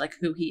very much like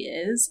who he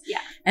is. Yeah.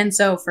 And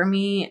so for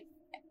me,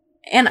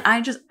 and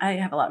I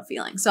have a lot of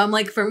feelings. So I'm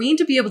like, for me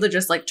to be able to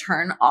just like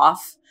turn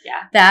off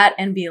that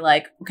and be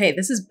like, okay,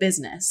 this is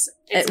business.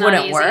 It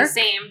wouldn't work.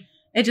 Same.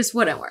 It just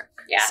wouldn't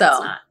work. Yeah. So it's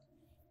not.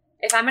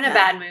 If I'm in a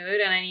bad mood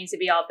and I need to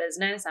be all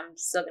business, I'm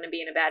still going to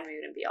be in a bad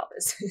mood and be all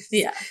business.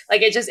 Yeah.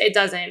 Like it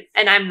doesn't,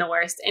 and I'm the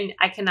worst, and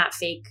I cannot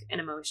fake an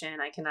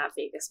emotion. I cannot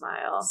fake a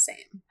smile. Same.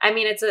 I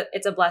mean,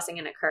 it's a blessing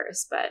and a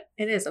curse, but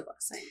it is a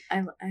blessing.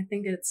 I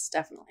think it's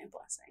definitely a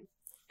blessing.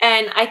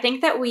 And I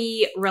think that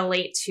we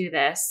relate to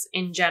this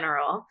in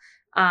general.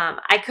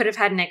 I could have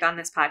had Nick on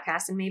this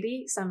podcast, and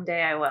maybe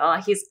someday I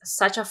will. He's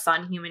such a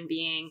fun human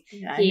being.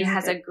 Yeah, he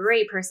has a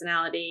great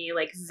personality,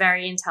 like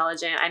very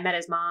intelligent. I met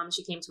his mom.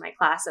 She came to my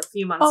class a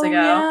few months ago.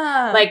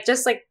 Yeah. Like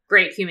just like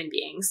great human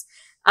beings.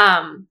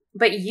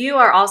 But you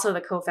are also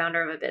the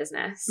co-founder of a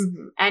business,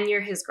 and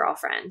you're his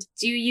girlfriend.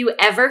 Do you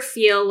ever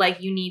feel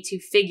like you need to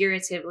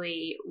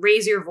figuratively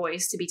raise your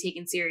voice to be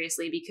taken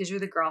seriously because you're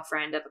the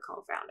girlfriend of a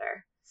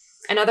co-founder?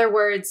 In other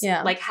words,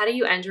 like how do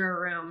you enter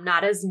a room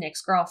not as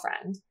Nick's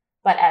girlfriend,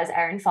 but as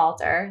Erin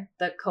Falter,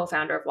 the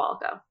co-founder of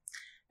Walco?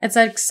 It's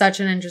like such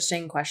an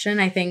interesting question.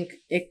 I think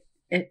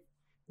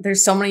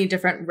there's so many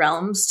different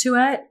realms to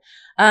it.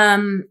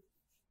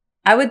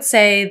 I would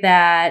say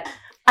that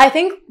I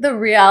think the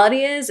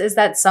reality is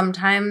that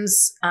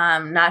sometimes,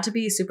 not to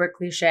be super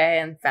cliche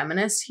and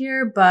feminist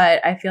here,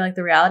 but I feel like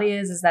the reality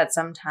is that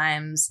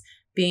sometimes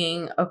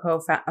being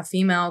a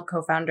female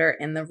co-founder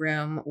in the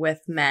room with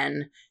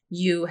men,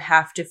 you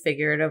have to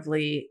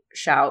figuratively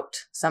shout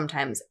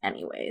sometimes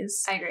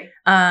anyways. I agree.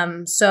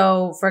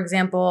 So for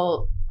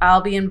example,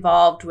 I'll be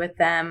involved with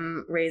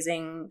them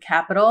raising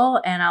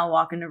capital, and I'll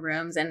walk into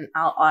rooms and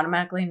I'll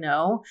automatically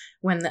know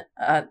when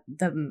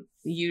the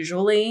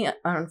usually,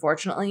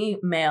 unfortunately,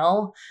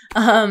 male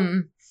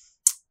person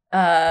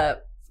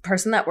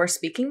that we're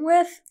speaking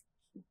with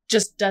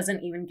just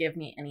doesn't even give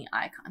me any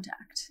eye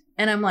contact.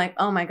 And I'm like,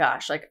 oh my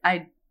gosh, like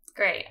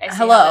great. I see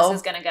how this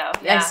is going to go.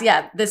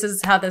 Yeah. This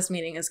is how this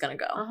meeting is going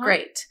to go.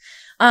 Great.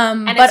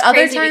 And but it's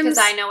crazy other times, because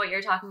I know what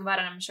you're talking about,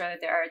 and I'm sure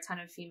that there are a ton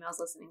of females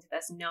listening to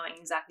this knowing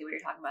exactly what you're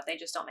talking about. They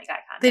just don't make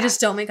eye contact. They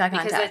just don't make eye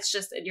contact. Because it's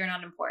just, you're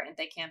not important.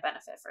 They can't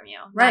benefit from you.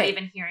 Right. Not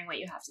even hearing what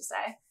you have to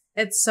say.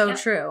 It's so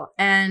true.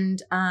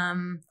 And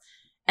then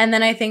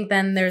I think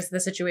then there's the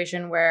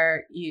situation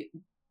where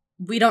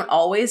we don't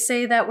always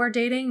say that we're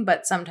dating,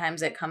 but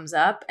sometimes it comes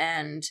up,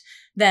 and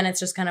then it's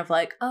just kind of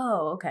like,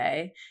 oh,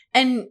 okay.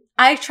 And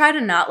I try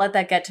to not let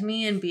that get to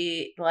me and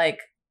be like,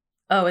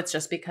 oh, it's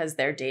just because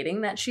they're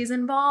dating that she's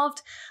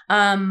involved.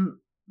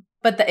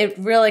 But it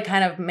really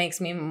kind of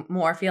makes me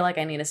more feel like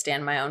I need to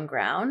stand my own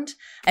ground.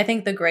 I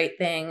think the great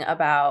thing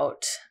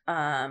about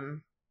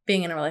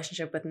being in a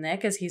relationship with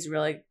Nick is he's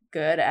really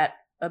good at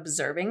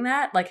observing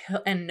that, like,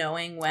 and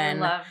knowing I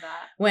love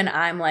that. when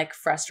I'm like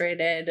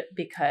frustrated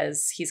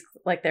because he's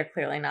like, they're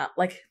clearly not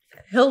like,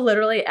 he'll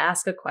literally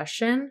ask a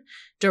question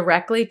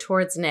directly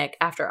towards Nick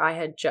after I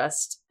had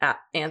just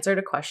answered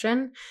a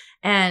question.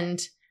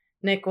 And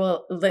Nick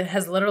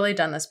has literally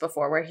done this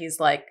before where he's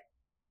like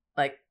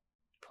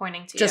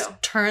pointing to just you.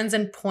 turns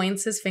and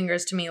points his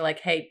fingers to me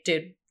like, hey,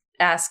 dude,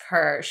 ask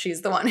her.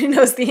 She's the one who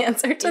knows the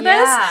answer to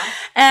this.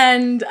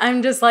 And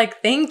I'm just like,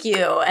 thank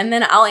you. And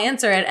then I'll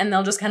answer it and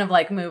they'll just kind of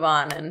like move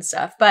on and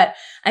stuff. But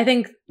I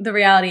think the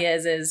reality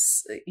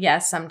is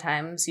yes,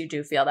 sometimes you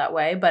do feel that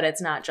way, but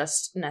it's not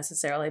just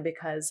necessarily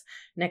because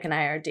Nick and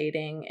I are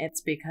dating.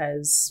 It's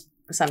because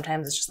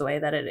sometimes it's just the way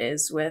that it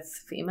is with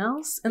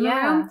females in the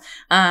room.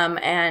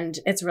 And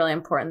it's really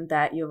important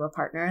that you have a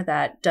partner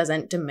that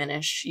doesn't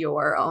diminish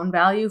your own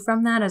value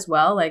from that as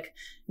well. Like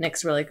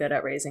Nick's really good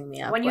at raising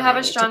me up. When you have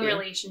a strong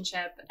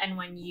relationship and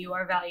when you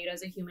are valued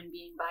as a human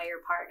being by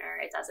your partner,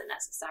 it doesn't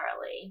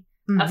necessarily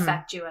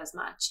affect you as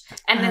much.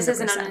 And this 100%.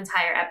 Isn't an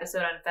entire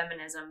episode on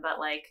feminism, but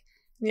like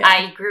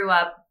I grew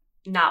up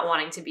not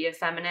wanting to be a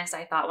feminist.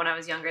 I thought when I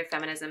was younger,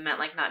 feminism meant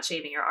like not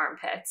shaving your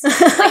armpits.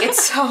 Like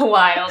it's so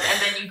wild.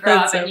 And then you grow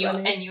up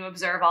and you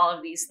observe all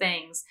of these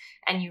things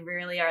and you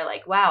really are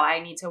like, wow, I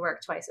need to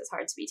work twice as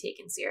hard to be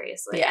taken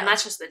seriously. And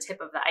that's just the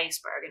tip of the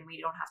iceberg. And we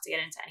don't have to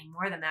get into any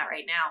more than that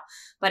right now.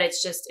 But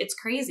it's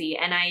crazy.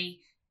 And I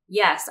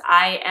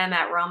am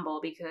at Rumble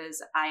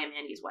because I am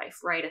Andy's wife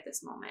right at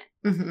this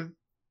moment.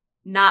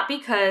 Not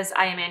because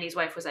I am Andy's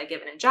wife was I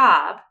given a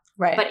job.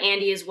 Right. But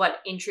Andy is what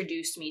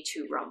introduced me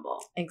to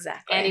Rumble.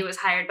 Exactly. Andy was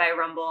hired by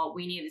Rumble.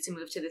 We needed to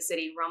move to the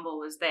city. Rumble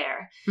was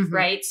there.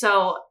 Right.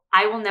 So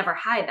I will never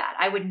hide that.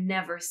 I would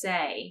never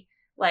say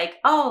like,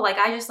 oh, like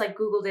I just like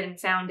Googled it and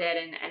found it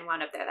and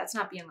wound up there. That's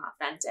not being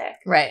authentic.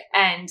 Right.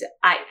 And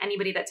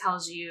anybody that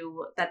tells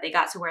you that they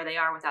got to where they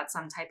are without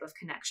some type of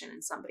connection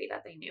and somebody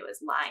that they knew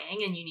is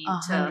lying. And you need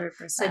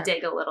to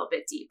dig a little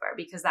bit deeper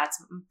because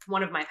that's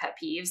one of my pet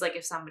peeves. Like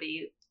if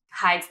somebody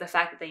hides the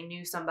fact that they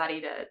knew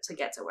somebody to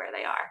get to where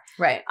they are.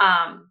 Right.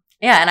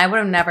 And I would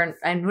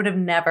have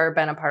never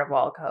been a part of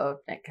Wall Code.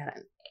 It kind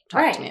of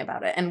talked to me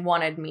about it and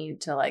wanted me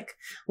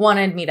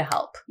to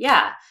help.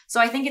 Yeah. So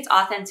I think it's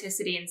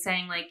authenticity and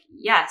saying like,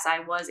 yes,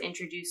 I was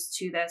introduced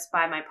to this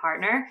by my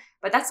partner,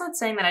 but that's not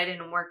saying that I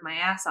didn't work my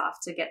ass off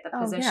to get the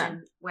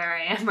position where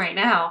I am right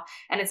now.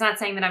 And it's not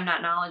saying that I'm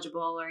not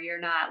knowledgeable or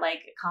you're not like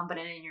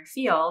competent in your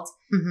field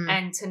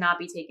and to not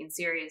be taken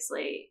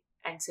seriously.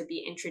 And to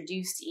be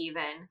introduced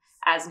even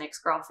as Nick's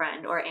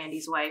girlfriend or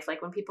Andy's wife.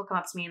 Like when people come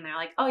up to me and they're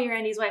like, oh, you're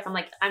Andy's wife. I'm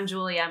like, I'm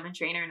Julia. I'm a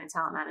trainer and a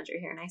talent manager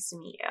here. Nice to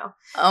meet you.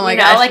 Oh my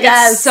gosh. Like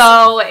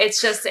it's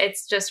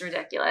just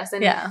ridiculous.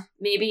 And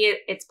maybe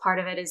it's part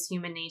of it is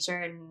human nature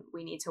and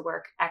we need to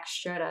work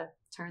extra to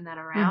turn that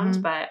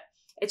around. But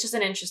it's just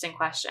an interesting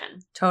question.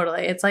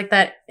 Totally. It's like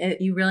that.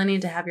 You really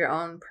need to have your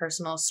own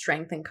personal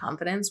strength and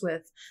confidence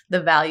with the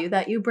value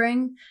that you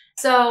bring.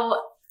 So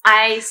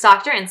I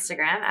stalked your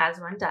Instagram, as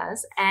one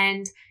does,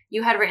 and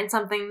you had written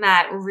something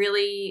that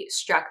really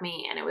struck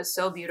me, and it was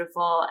so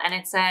beautiful. And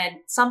it said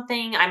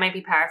something, I might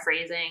be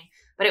paraphrasing,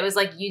 but it was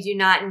like, you do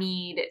not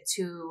need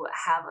to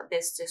have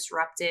this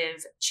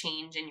disruptive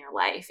change in your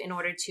life in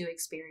order to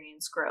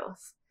experience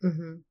growth.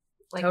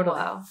 Like, totally.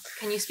 Whoa.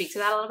 Can you speak to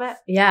that a little bit?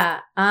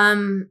 Yeah.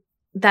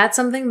 That's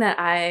something that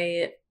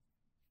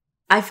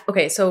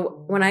okay,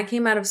 so when I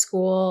came out of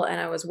school and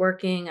I was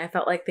working, I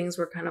felt like things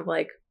were kind of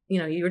like,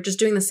 you were just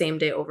doing the same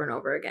day over and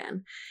over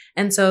again.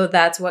 And so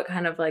that's what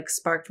kind of like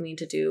sparked me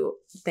to do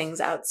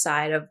things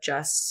outside of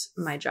just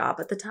my job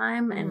at the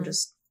time and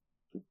just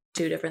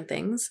do different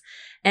things.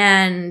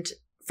 And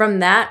from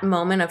that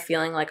moment of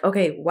feeling like,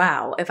 okay,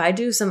 wow, if I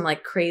do some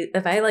like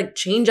if I like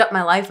change up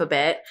my life a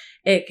bit,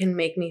 it can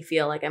make me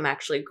feel like I'm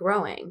actually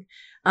growing.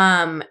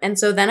 And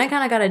so then I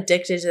kind of got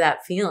addicted to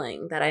that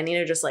feeling that I need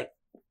to just like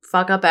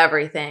fuck up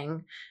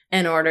everything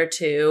in order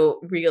to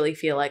really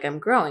feel like I'm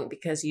growing,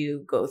 because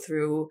you go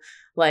through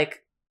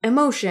like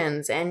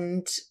emotions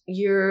and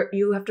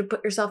you have to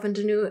put yourself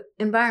into new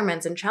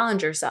environments and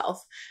challenge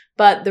yourself.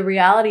 But the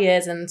reality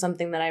is, and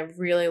something that I've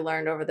really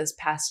learned over this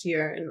past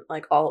year and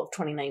like all of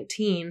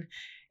 2019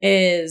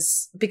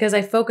 is because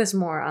I focus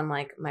more on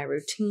like my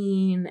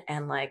routine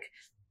and like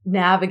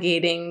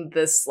navigating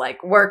this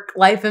like work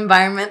life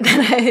environment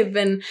that I've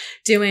been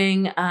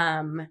doing,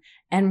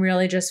 and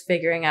really just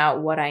figuring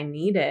out what I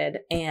needed.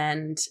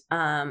 And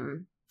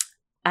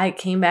I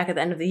came back at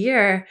the end of the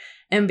year,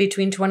 and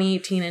between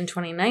 2018 and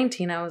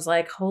 2019, I was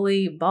like,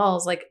 holy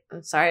balls. Like,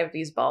 I'm sorry I've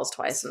used balls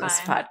twice in this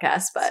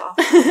podcast, but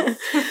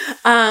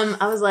I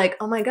was like,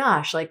 oh my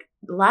gosh, like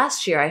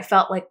last year I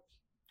felt like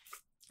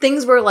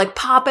things were like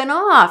popping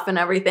off and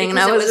everything.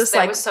 Because and I was just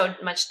like, it was so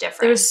much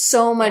different. There was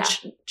so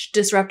much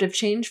disruptive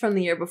change from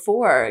the year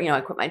before.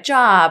 I quit my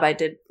job. I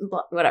did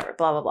whatever,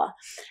 blah, blah, blah.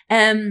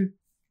 And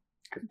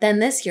then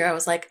this year I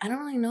was like, I don't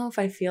really know if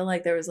I feel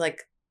like there was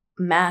like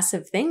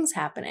massive things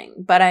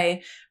happening, but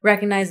I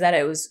recognized that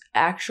it was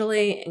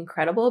actually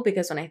incredible,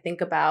 because when I think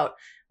about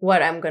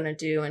what I'm going to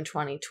do in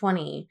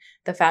 2020,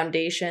 the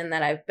foundation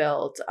that I've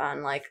built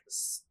on like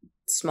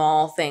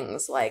small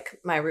things like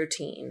my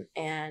routine.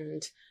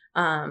 And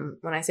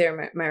when I say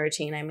my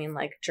routine, I mean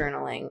like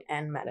journaling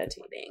and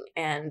meditating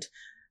and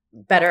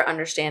better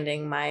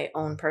understanding my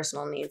own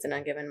personal needs in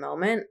a given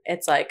moment.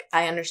 It's like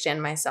I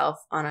understand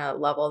myself on a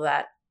level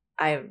that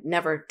I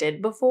never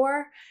did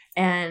before.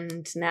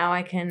 And now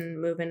I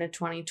can move into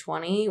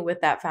 2020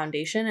 with that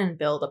foundation and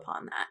build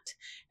upon that.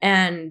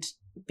 And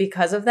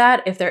because of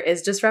that, if there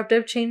is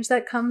disruptive change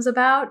that comes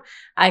about,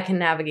 I can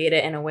navigate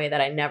it in a way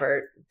that I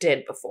never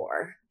did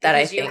before. That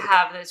because I think you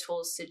have the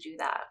tools to do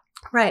that.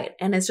 Right.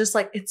 And it's just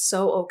like, it's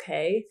so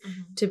okay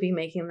to be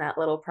making that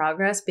little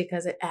progress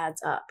because it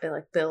adds up. It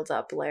like builds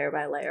up layer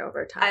by layer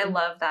over time. I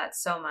love that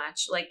so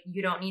much. Like,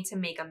 you don't need to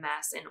make a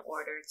mess in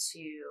order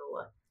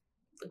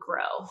to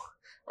grow.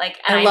 Like,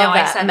 and I know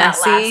I said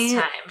messy. That last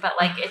time, but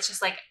like, it's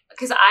just like,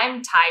 because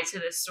I'm tied to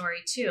this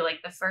story too. Like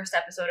the first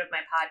episode of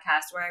my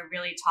podcast where I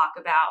really talk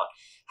about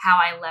how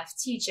I left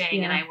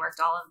teaching and I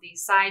worked all of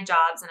these side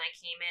jobs and I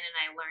came in and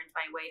I learned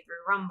my way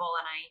through Rumble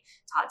and I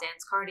taught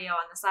dance cardio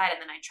on the side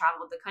and then I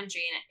traveled the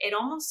country, and it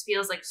almost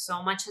feels like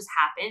so much has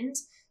happened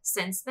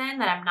since then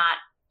that I'm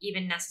not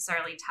even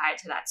necessarily tied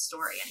to that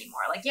story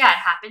anymore. Like, yeah,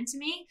 it happened to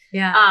me.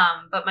 Yeah.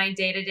 But my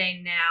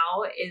day-to-day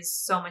now is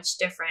so much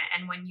different.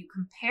 And when you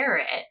compare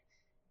it,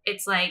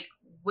 it's like,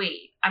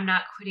 wait, I'm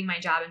not quitting my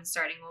job and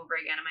starting over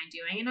again. Am I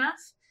doing enough?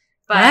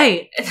 But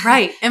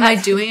right. Am I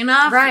doing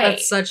enough? Right.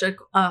 That's such a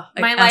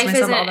my life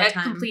isn't a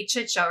complete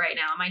shit show right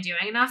now. Am I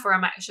doing enough,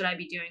 or should I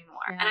be doing more?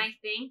 Yeah. And I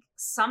think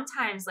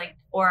sometimes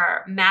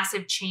or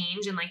massive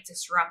change and like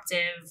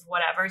disruptive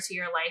whatever to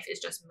your life is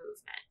just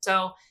movement.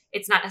 So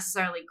it's not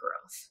necessarily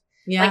growth.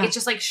 Yeah. Like, it's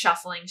just like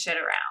shuffling shit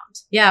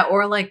around. Yeah.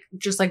 Or like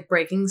just like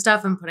breaking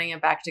stuff and putting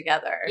it back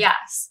together.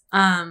 Yes.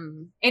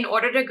 In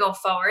order to go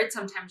forward,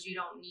 sometimes you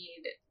don't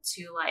need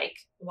to like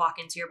walk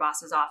into your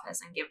boss's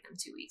office and give them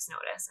 2 weeks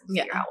notice and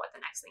figure out what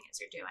the next thing is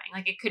you're doing.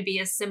 Like, it could be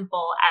as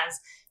simple as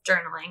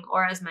journaling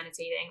or as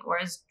meditating or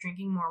as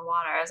drinking more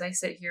water, as I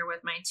sit here with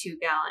my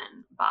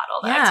 2-gallon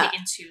bottle that I've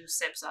taken 2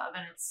 sips of,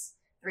 and it's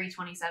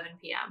 3:27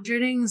 p.m.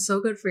 Hydrating is so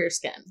good for your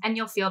skin. And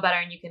you'll feel better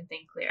and you can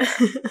think clearer.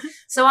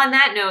 So on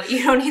that note,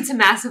 you don't need to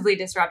massively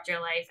disrupt your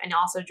life, and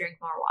also drink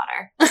more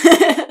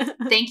water.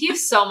 Thank you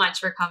so much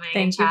for coming.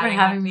 Thank you for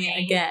having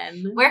me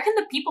again. Where can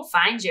the people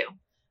find you?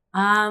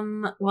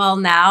 Well,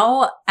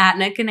 now at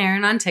Nick and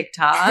Erin on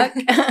TikTok,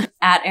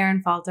 at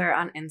Erin Falter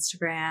on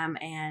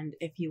Instagram, and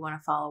if you want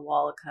to follow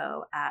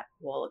Wolaco, at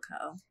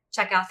Wolaco.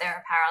 Check out their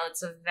apparel.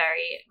 It's a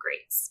very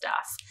great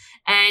stuff.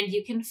 And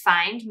you can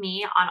find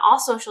me on all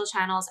social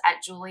channels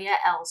at Julia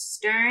L.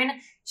 Stern.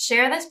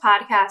 Share this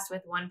podcast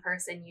with one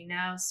person you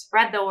know.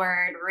 Spread the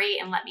word, rate,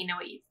 and let me know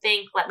what you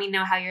think. Let me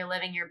know how you're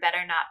living your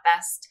better, not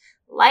best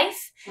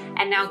life.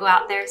 And now go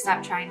out there,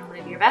 stop trying to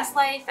live your best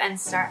life, and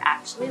start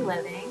actually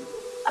living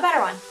a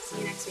better one. See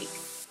you next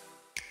week.